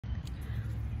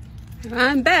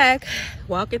I'm back,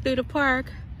 walking through the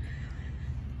park.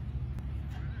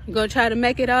 I'm gonna try to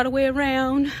make it all the way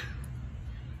around.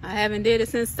 I haven't did it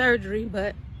since surgery,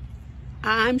 but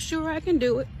I'm sure I can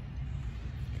do it.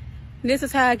 This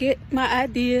is how I get my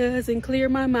ideas and clear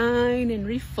my mind and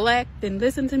reflect and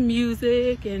listen to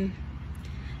music, and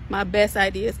my best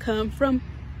ideas come from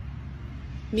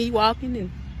me walking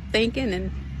and thinking,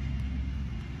 and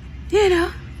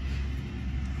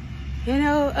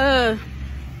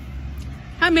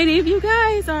how many of you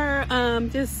guys are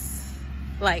just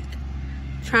like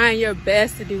trying your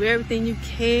best to do everything you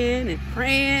can and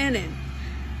praying and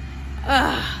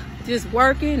just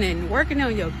working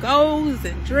on your goals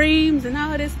and dreams and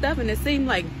all this stuff, and it seemed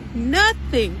like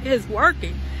nothing is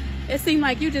working. It seemed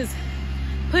like you just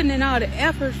putting in all the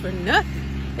efforts for nothing.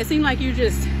 It seemed like you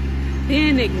just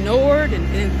being ignored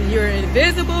and you're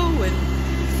invisible, and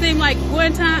it seemed like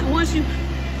once you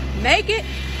make it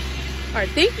or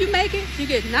think you make it, you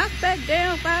get knocked back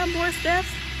down 5 more steps.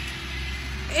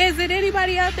 Is it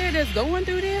anybody out there that's going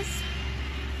through this?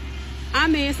 I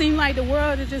mean, it seems like the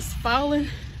world is just falling.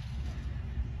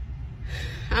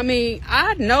 I mean,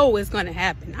 I know it's going to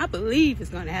happen. I believe it's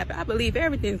going to happen. I believe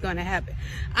everything's going to happen.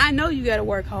 I know you got to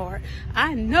work hard.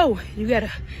 I know you got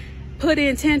to put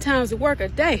in 10 times the work a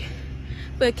day.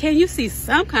 But can you see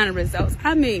some kind of results?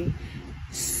 I mean,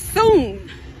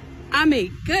 soon. I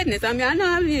mean, goodness. I mean, I know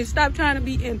I need to stop trying to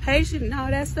be impatient and all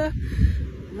that stuff.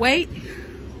 Wait.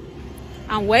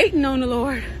 I'm waiting on the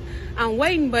Lord. I'm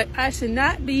waiting, but I should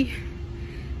not be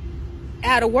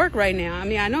out of work right now. I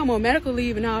mean, I know I'm on medical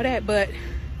leave and all that, but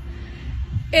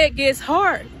it gets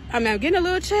hard. I mean, I'm getting a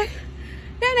little check.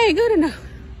 That ain't good enough.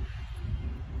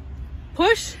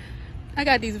 Push. I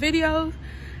got these videos.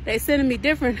 They sending me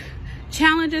different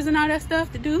challenges and all that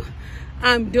stuff to do.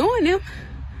 I'm doing them.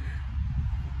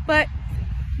 But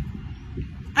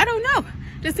I don't know.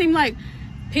 Just seems like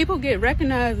people get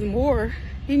recognized more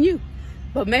than you.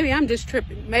 But maybe I'm just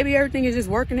tripping. Maybe everything is just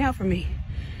working out for me.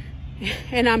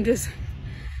 And I'm just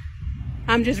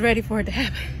ready for it to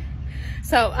happen.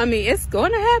 So, I mean, it's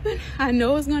going to happen. I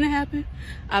know it's going to happen.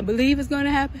 I believe it's going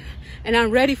to happen. And I'm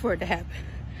ready for it to happen.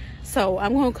 So,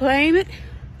 I'm going to claim it.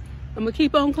 I'm going to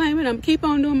keep on claiming. I'm going to keep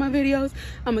on doing my videos.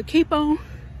 I'm going to keep on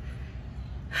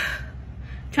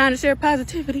trying to share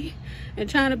positivity and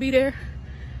trying to be there.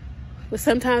 But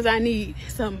sometimes I need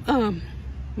some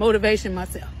motivation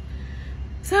myself.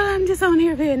 So, I'm just on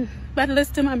here about to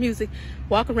listen to my music,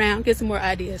 walk around, get some more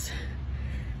ideas.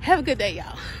 Have a good day,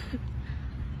 y'all.